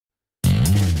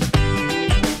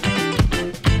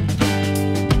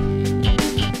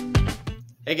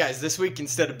Hey guys, this week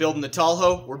instead of building the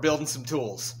Tallhoe, we're building some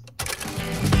tools.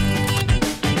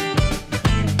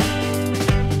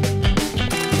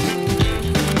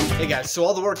 Hey guys, so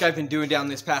all the work I've been doing down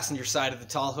this passenger side of the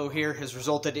Tallhoe here has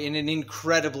resulted in an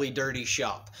incredibly dirty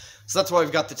shop. So that's why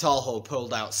we've got the Tallhoe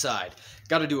pulled outside.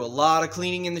 Got to do a lot of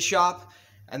cleaning in the shop,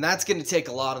 and that's going to take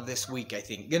a lot of this week, I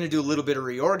think. Going to do a little bit of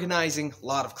reorganizing, a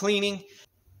lot of cleaning.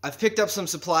 I've picked up some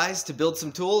supplies to build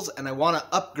some tools, and I want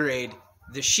to upgrade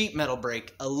the sheet metal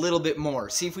brake a little bit more.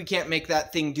 See if we can't make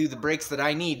that thing do the brakes that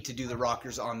I need to do the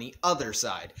rockers on the other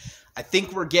side. I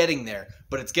think we're getting there,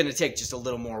 but it's going to take just a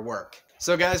little more work.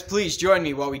 So guys, please join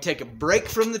me while we take a break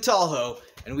from the Tallhoe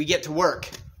and we get to work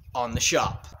on the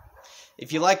shop.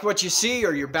 If you like what you see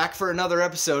or you're back for another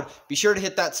episode, be sure to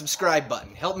hit that subscribe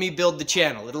button. Help me build the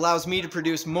channel. It allows me to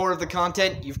produce more of the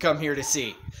content you've come here to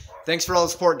see. Thanks for all the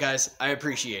support, guys. I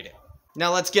appreciate it.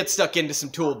 Now let's get stuck into some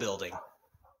tool building.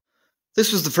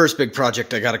 This was the first big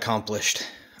project I got accomplished.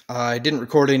 I didn't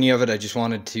record any of it, I just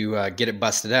wanted to get it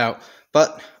busted out.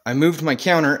 But I moved my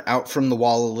counter out from the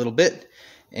wall a little bit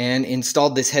and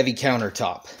installed this heavy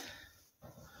countertop.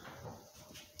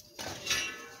 A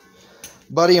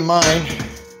buddy of mine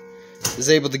is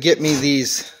able to get me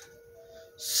these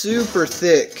super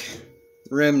thick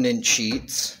remnant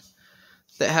sheets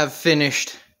that have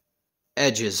finished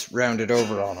edges rounded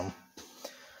over on them.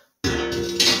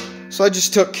 So I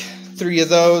just took 3 of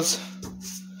those,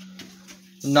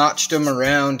 notched them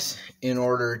around in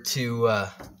order to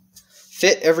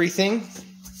fit everything.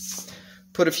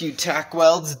 Put a few tack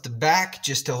welds at the back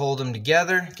just to hold them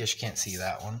together. Guess you can't see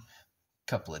that one.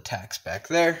 Couple of tacks back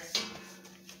there.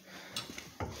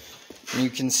 And you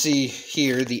can see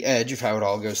here the edge of how it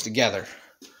all goes together.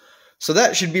 So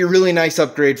that should be a really nice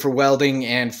upgrade for welding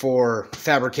and for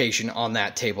fabrication on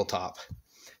that tabletop.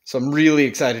 So I'm really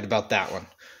excited about that one.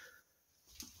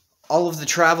 All of the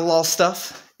Travelall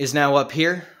stuff is now up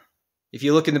here. If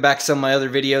you look in the back of some of my other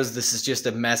videos, this is just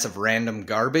a mess of random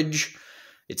garbage.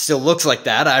 It still looks like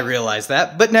that, I realize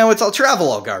that, but now it's all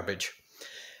Travelall garbage.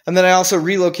 And then I also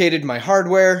relocated my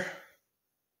hardware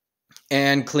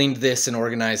and cleaned this and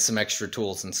organized some extra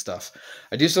tools and stuff.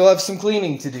 I do still have some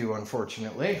cleaning to do,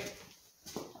 unfortunately.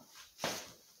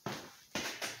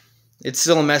 It's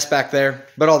still a mess back there,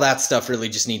 but all that stuff really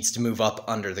just needs to move up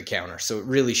under the counter, so it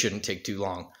really shouldn't take too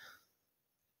long.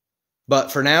 But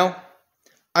for now,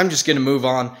 I'm just going to move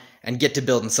on and get to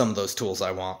building some of those tools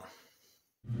I want.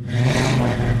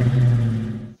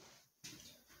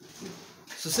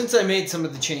 So since I made some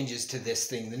of the changes to this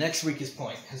thing, the next weakest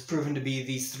point has proven to be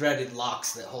these threaded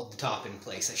locks that hold the top in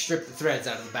place. I stripped the threads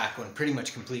out of the back one pretty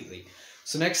much completely.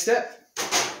 So next step,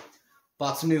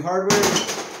 bought some new hardware,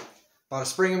 bought a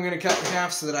spring I'm going to cut in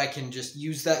half so that I can just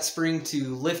use that spring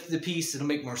to lift the piece. It'll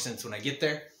make more sense when I get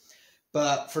there.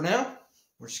 But for now,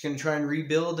 we're just going to try and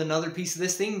rebuild another piece of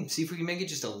this thing and see if we can make it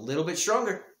just a little bit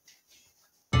stronger.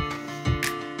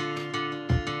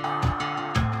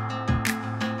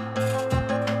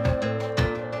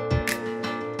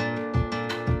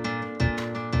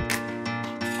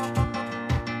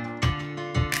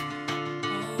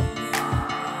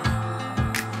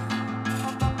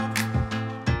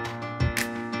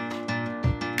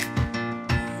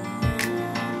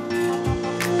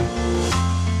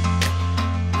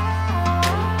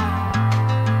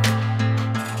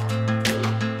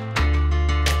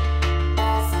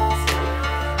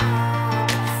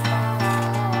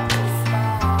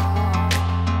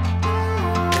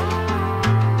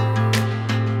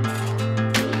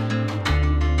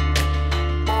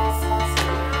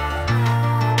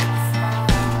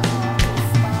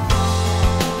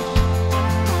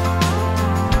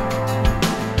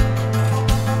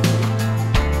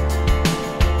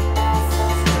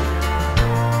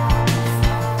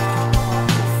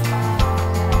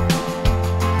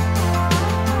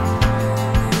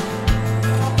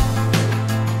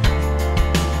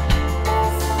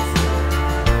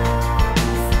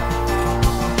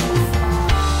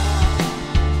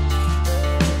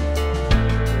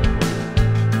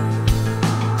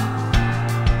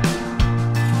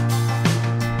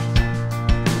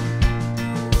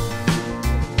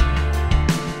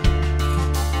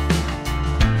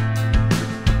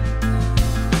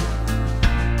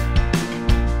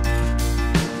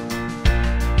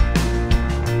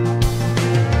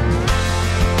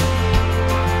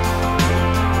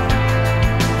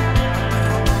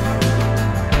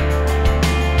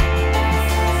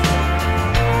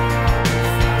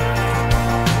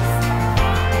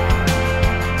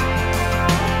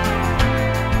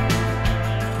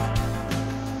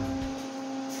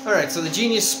 Alright, so the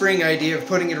genius spring idea of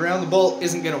putting it around the bolt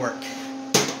isn't going to work.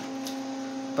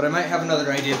 But I might have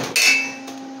another idea.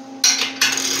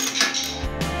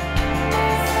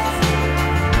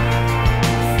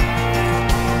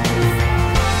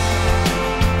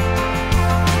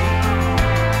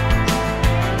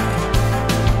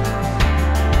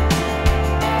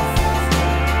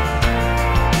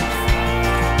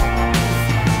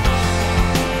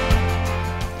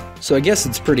 So I guess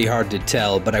it's pretty hard to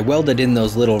tell, but I welded in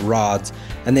those little rods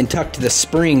and then tucked the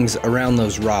springs around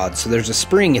those rods. So there's a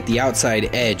spring at the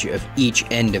outside edge of each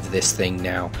end of this thing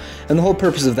now. And the whole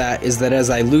purpose of that is that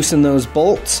as I loosen those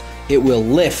bolts, it will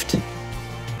lift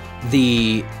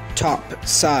the top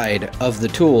side of the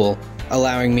tool,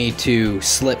 allowing me to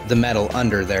slip the metal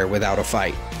under there without a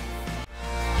fight.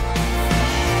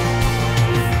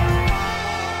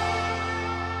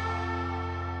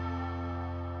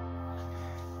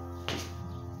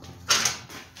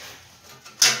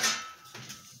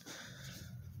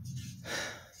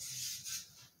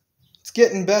 It's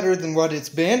getting better than what it's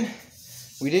been.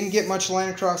 We didn't get much line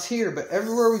across here, but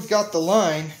everywhere we've got the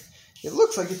line, it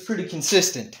looks like it's pretty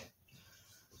consistent.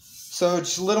 So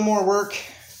just a little more work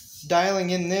dialing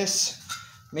in this,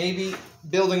 maybe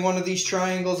building one of these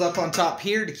triangles up on top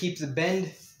here to keep the bend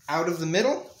out of the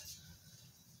middle.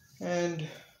 And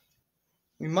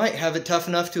we might have it tough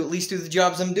enough to at least do the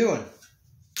jobs I'm doing.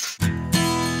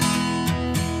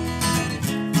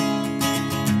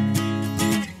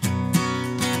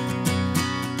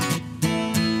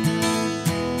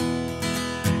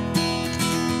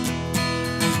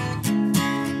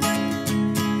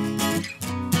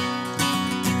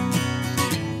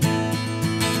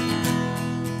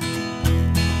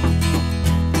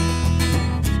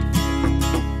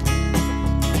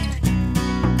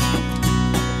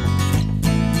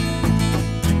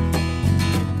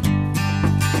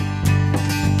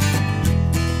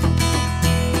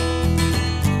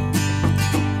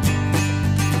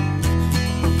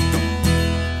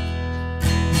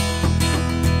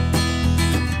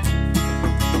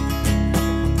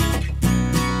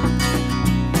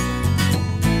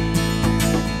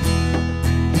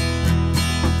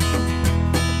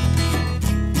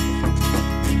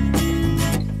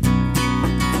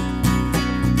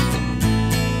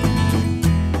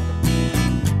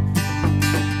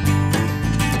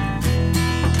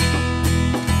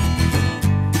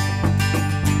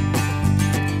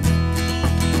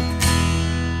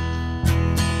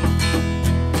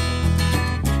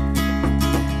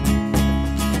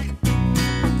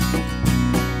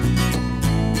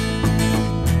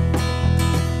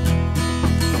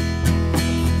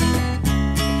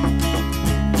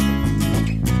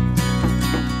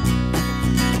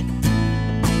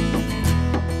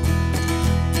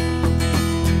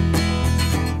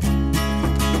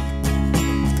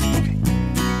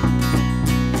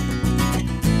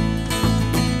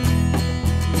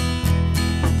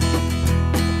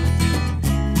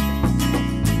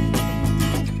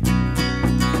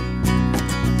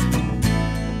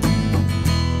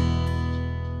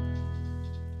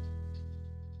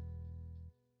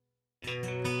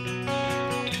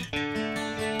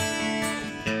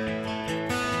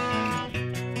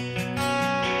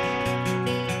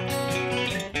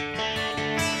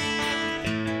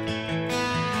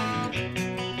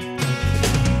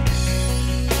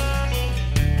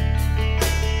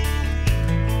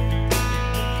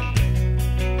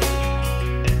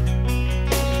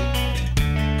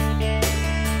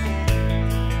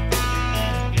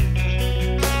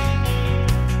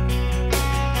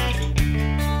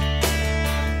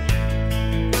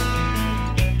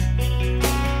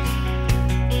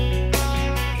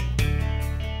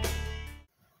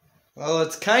 Well,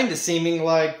 it's kind of seeming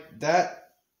like that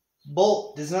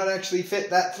bolt does not actually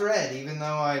fit that thread, even though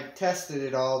I tested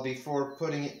it all before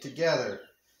putting it together.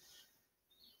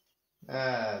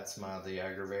 That's mildly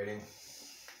aggravating.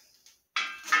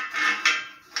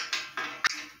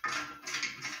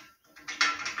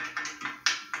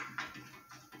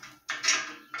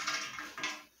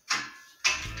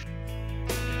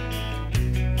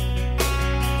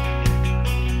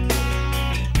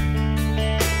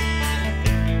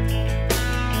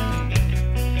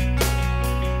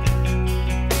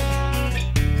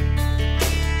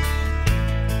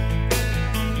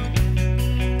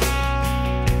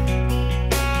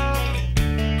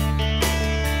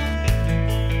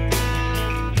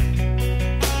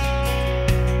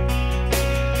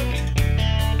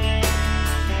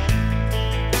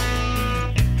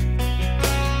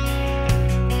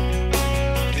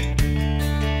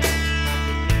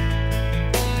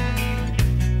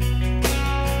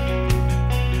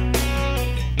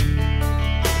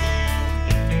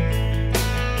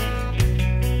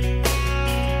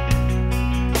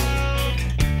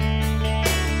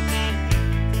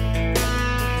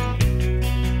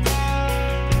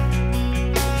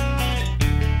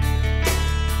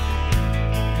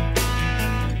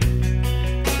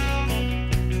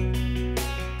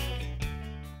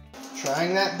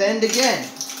 Trying that bend again.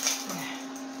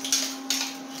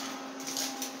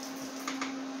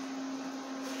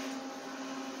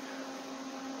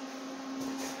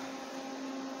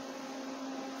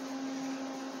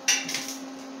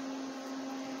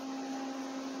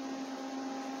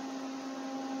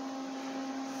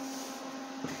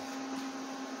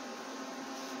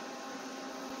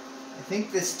 I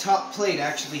think this top plate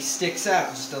actually sticks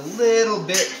out just a little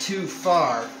bit too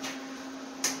far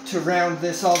to round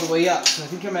this all the way up. So I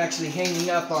think I'm actually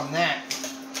hanging up on that.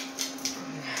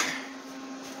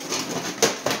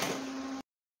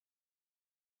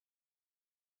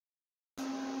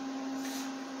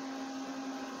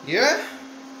 Yeah?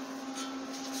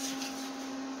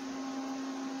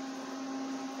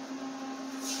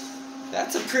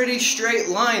 That's a pretty straight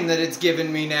line that it's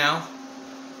given me now.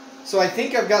 So I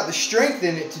think I've got the strength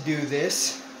in it to do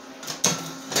this.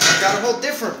 I've got a whole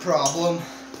different problem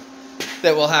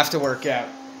that we'll have to work out.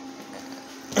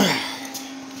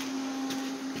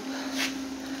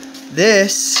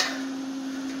 This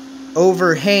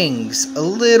overhangs a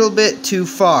little bit too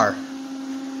far.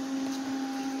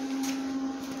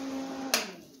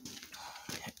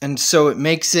 And so it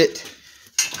makes it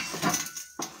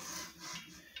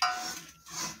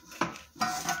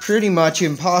pretty much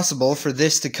impossible for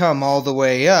this to come all the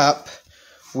way up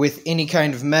with any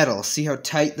kind of metal. See how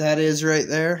tight that is right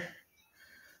there?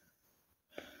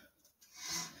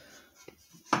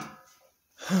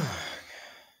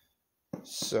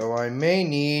 So I may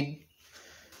need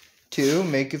to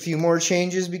make a few more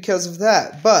changes because of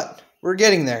that. But we're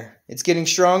getting there. It's getting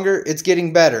stronger. It's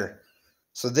getting better.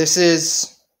 So this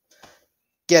is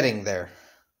getting there.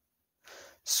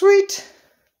 Sweet.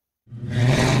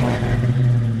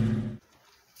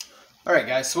 Alright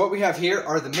guys, so what we have here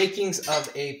are the makings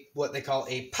of what they call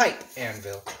a pipe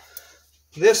anvil.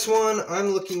 This one I'm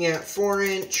looking at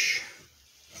 4-inch,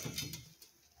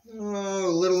 a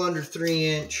little under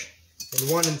 3-inch,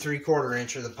 and 1 3/4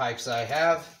 inch are the pipes I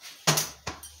have.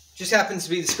 Just happens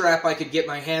to be the scrap I could get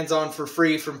my hands on for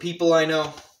free from people I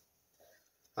know.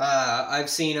 I've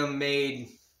seen them made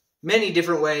many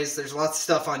different ways. There's lots of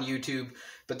stuff on YouTube,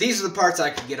 but these are the parts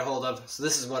I could get a hold of, so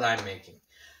this is what I'm making.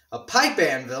 A pipe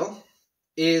anvil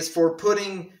is for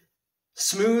putting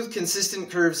smooth, consistent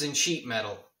curves in sheet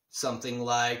metal. Something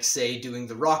like, say, doing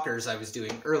the rockers I was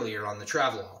doing earlier on the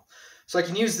travel haul. So I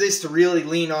can use this to really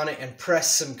lean on it and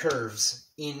press some curves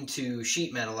into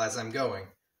sheet metal as I'm going.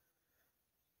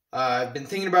 I've been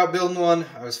thinking about building one.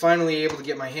 I was finally able to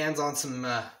get my hands on some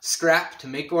scrap to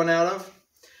make one out of.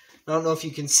 I don't know if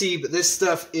you can see, but this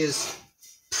stuff is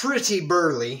pretty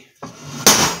burly.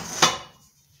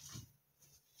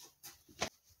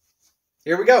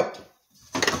 Here we go.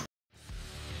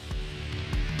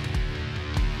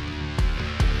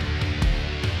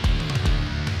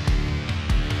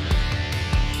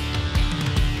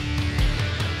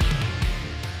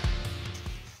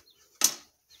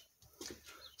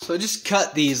 So I just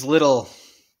cut these little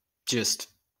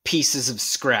pieces of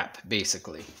scrap,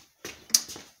 basically.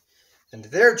 And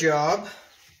their job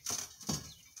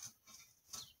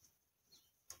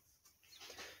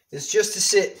is just to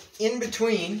sit in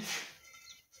between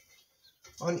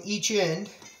on each end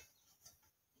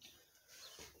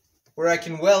where I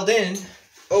can weld in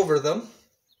over them,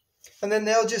 and then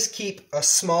they'll just keep a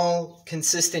small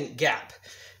consistent gap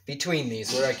between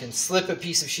these where I can slip a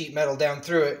piece of sheet metal down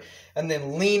through it and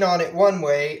then lean on it one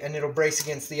way and it'll brace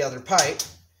against the other pipe,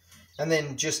 and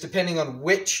then just depending on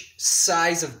which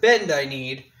size of bend I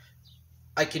need,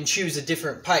 I can choose a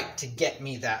different pipe to get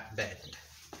me that bend.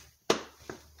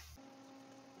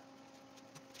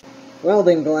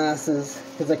 Welding glasses,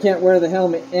 because I can't wear the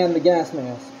helmet and the gas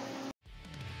mask.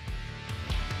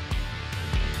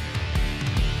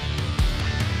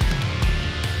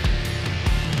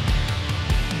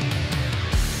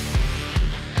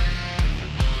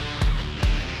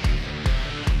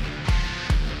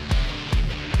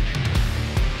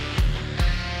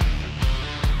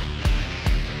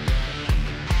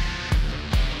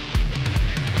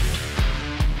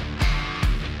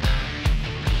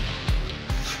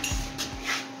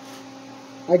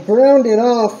 I ground it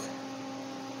off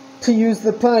to use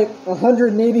the pipe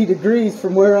 180 degrees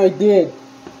from where I did.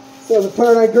 So the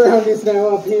part I ground is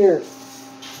now up here.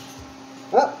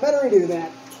 Oh, better redo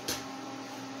that.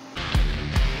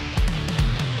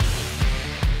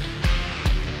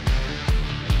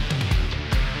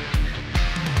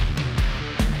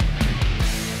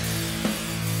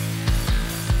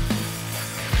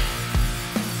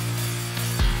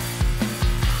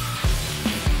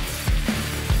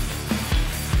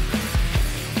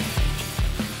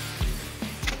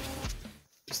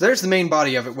 So there's the main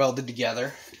body of it welded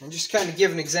together. And just kind of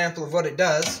give an example of what it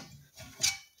does.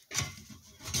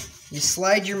 You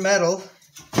slide your metal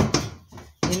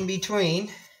in between.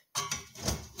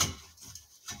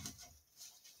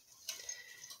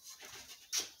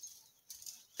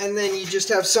 And then you just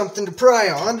have something to pry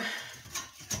on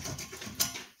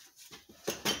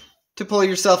to pull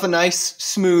yourself a nice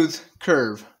smooth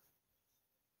curve.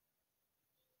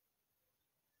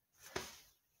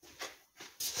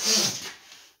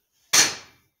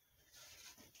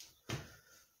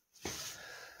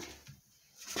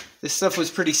 This stuff was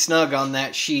pretty snug on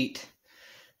that sheet.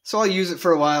 So I'll use it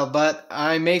for a while, but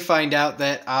I may find out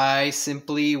that I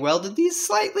simply welded these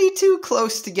slightly too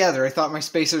close together. I thought my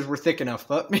spacers were thick enough,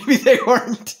 but maybe they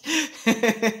weren't.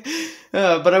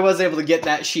 But I was able to get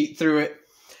that sheet through it.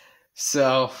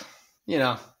 So, you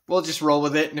know, we'll just roll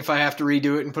with it, and if I have to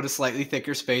redo it and put a slightly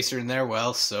thicker spacer in there,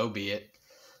 well, so be it.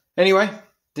 Anyway,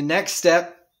 the next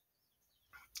step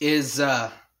is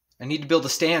I need to build a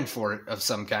stand for it of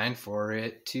some kind for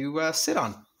it to sit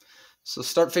on. So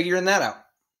start figuring that out.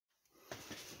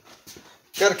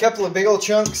 Got a couple of big old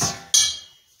chunks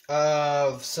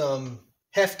of some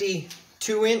hefty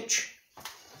 2-inch.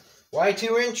 Why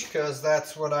 2-inch? Because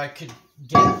that's what I could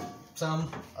get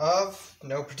some of.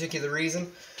 No particular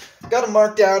reason. Got them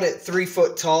marked out at 3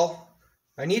 foot tall.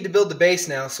 I need to build the base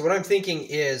now. So what I'm thinking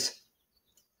is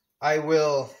I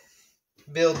will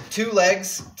build 2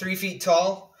 legs 3 feet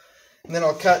tall. And then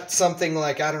I'll cut something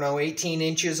like, I don't know, 18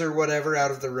 inches or whatever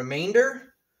out of the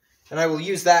remainder. And I will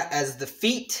use that as the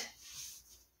feet.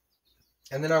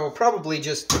 And then I will probably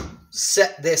just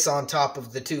set this on top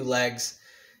of the 2 legs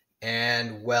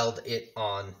and weld it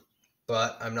on.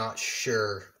 But I'm not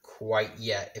sure quite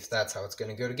yet if that's how it's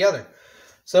going to go together.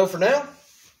 So for now,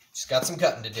 just got some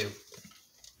cutting to do.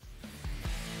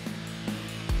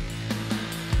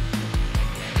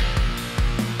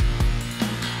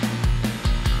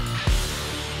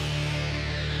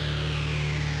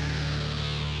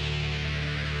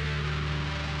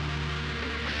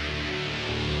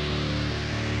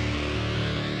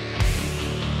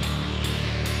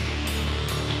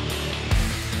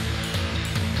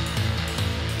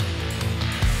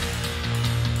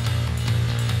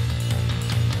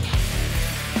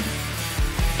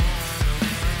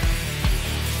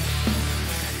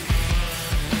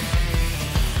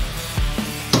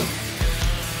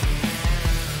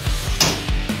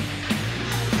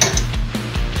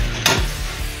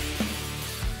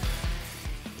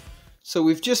 So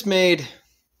we've just made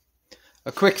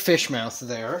a quick fish mouth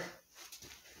there.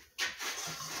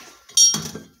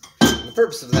 The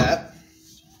purpose of that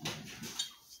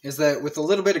is that with a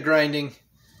little bit of grinding,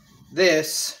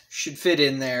 this should fit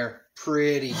in there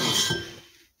pretty decent.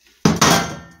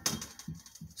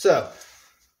 So,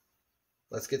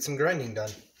 let's get some grinding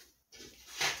done.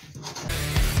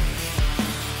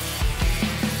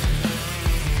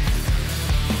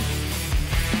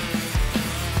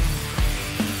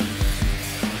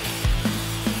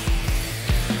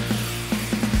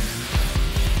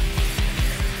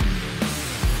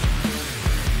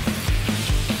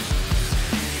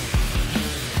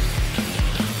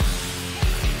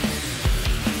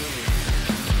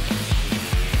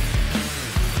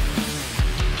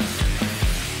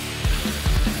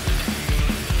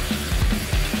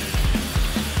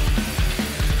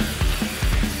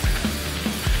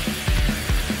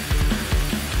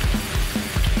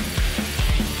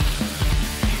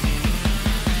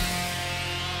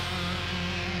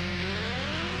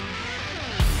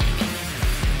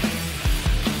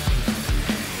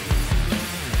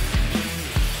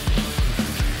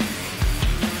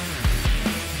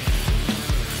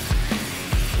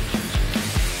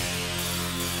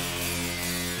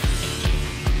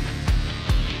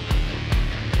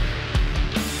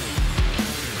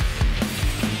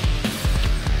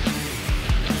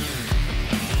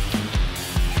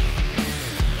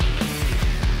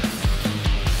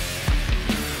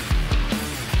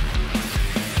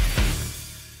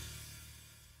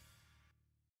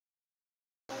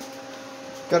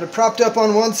 Got it propped up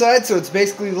on one side so it's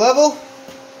basically level.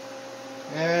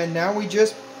 And now we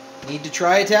just need to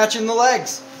try attaching the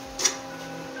legs.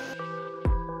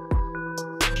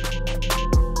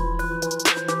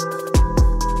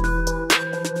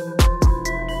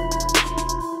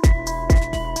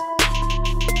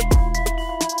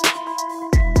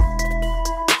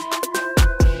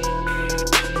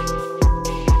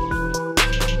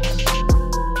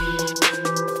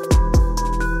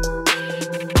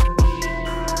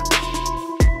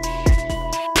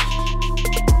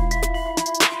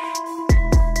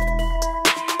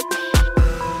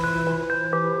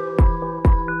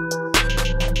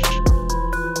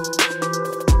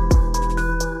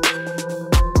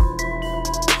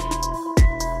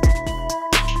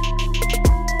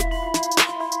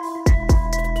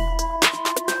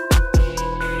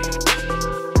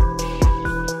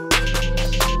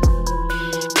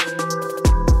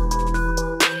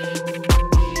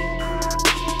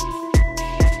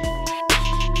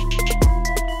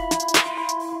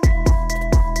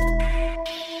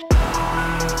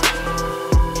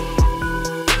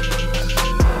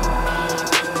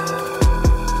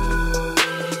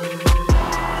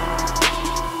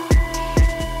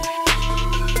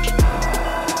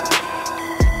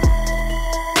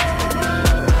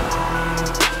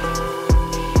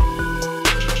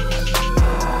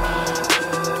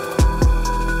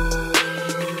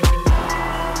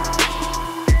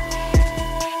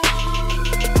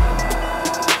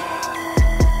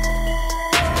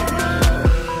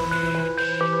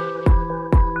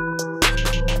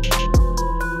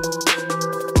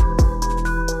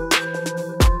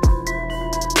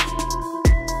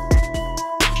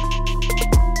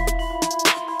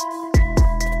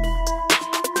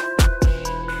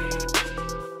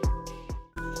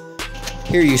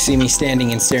 Here you see me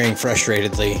standing and staring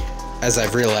frustratedly, as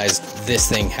I've realized this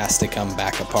thing has to come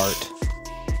back apart.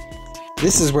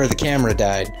 This is where the camera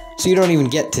died, so you don't even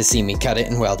get to see me cut it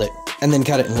and weld it, and then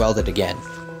cut it and weld it again.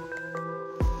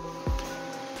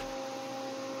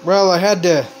 Well, I had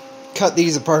to cut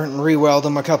these apart and re-weld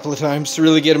them a couple of times to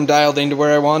really get them dialed into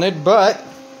where I wanted, but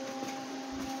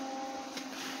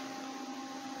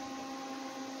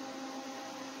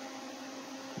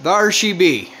there she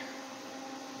be.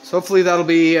 So hopefully that'll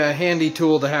be a handy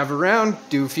tool to have around,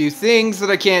 do a few things that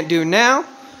I can't do now.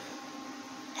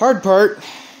 Hard part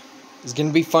is going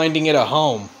to be finding it a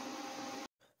home.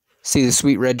 See the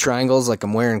sweet red triangles like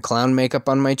I'm wearing clown makeup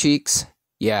on my cheeks?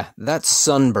 Yeah, that's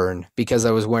sunburn because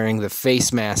I was wearing the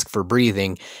face mask for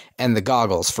breathing and the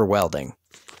goggles for welding.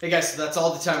 Hey guys, so that's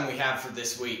all the time we have for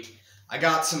this week. I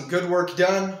got some good work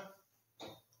done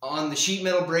on the sheet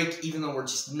metal brake, even though we're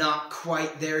just not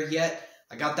quite there yet.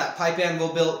 I got that pipe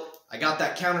anvil built, I got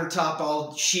that countertop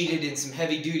all sheeted in some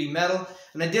heavy duty metal,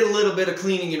 and I did a little bit of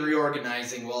cleaning and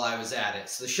reorganizing while I was at it.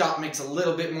 So the shop makes a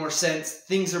little bit more sense,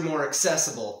 things are more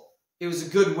accessible. It was a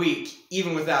good week,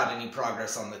 even without any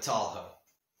progress on the Tallhoe.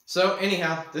 So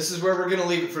anyhow, this is where we're going to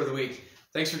leave it for the week.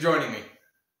 Thanks for joining me.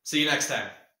 See you next time.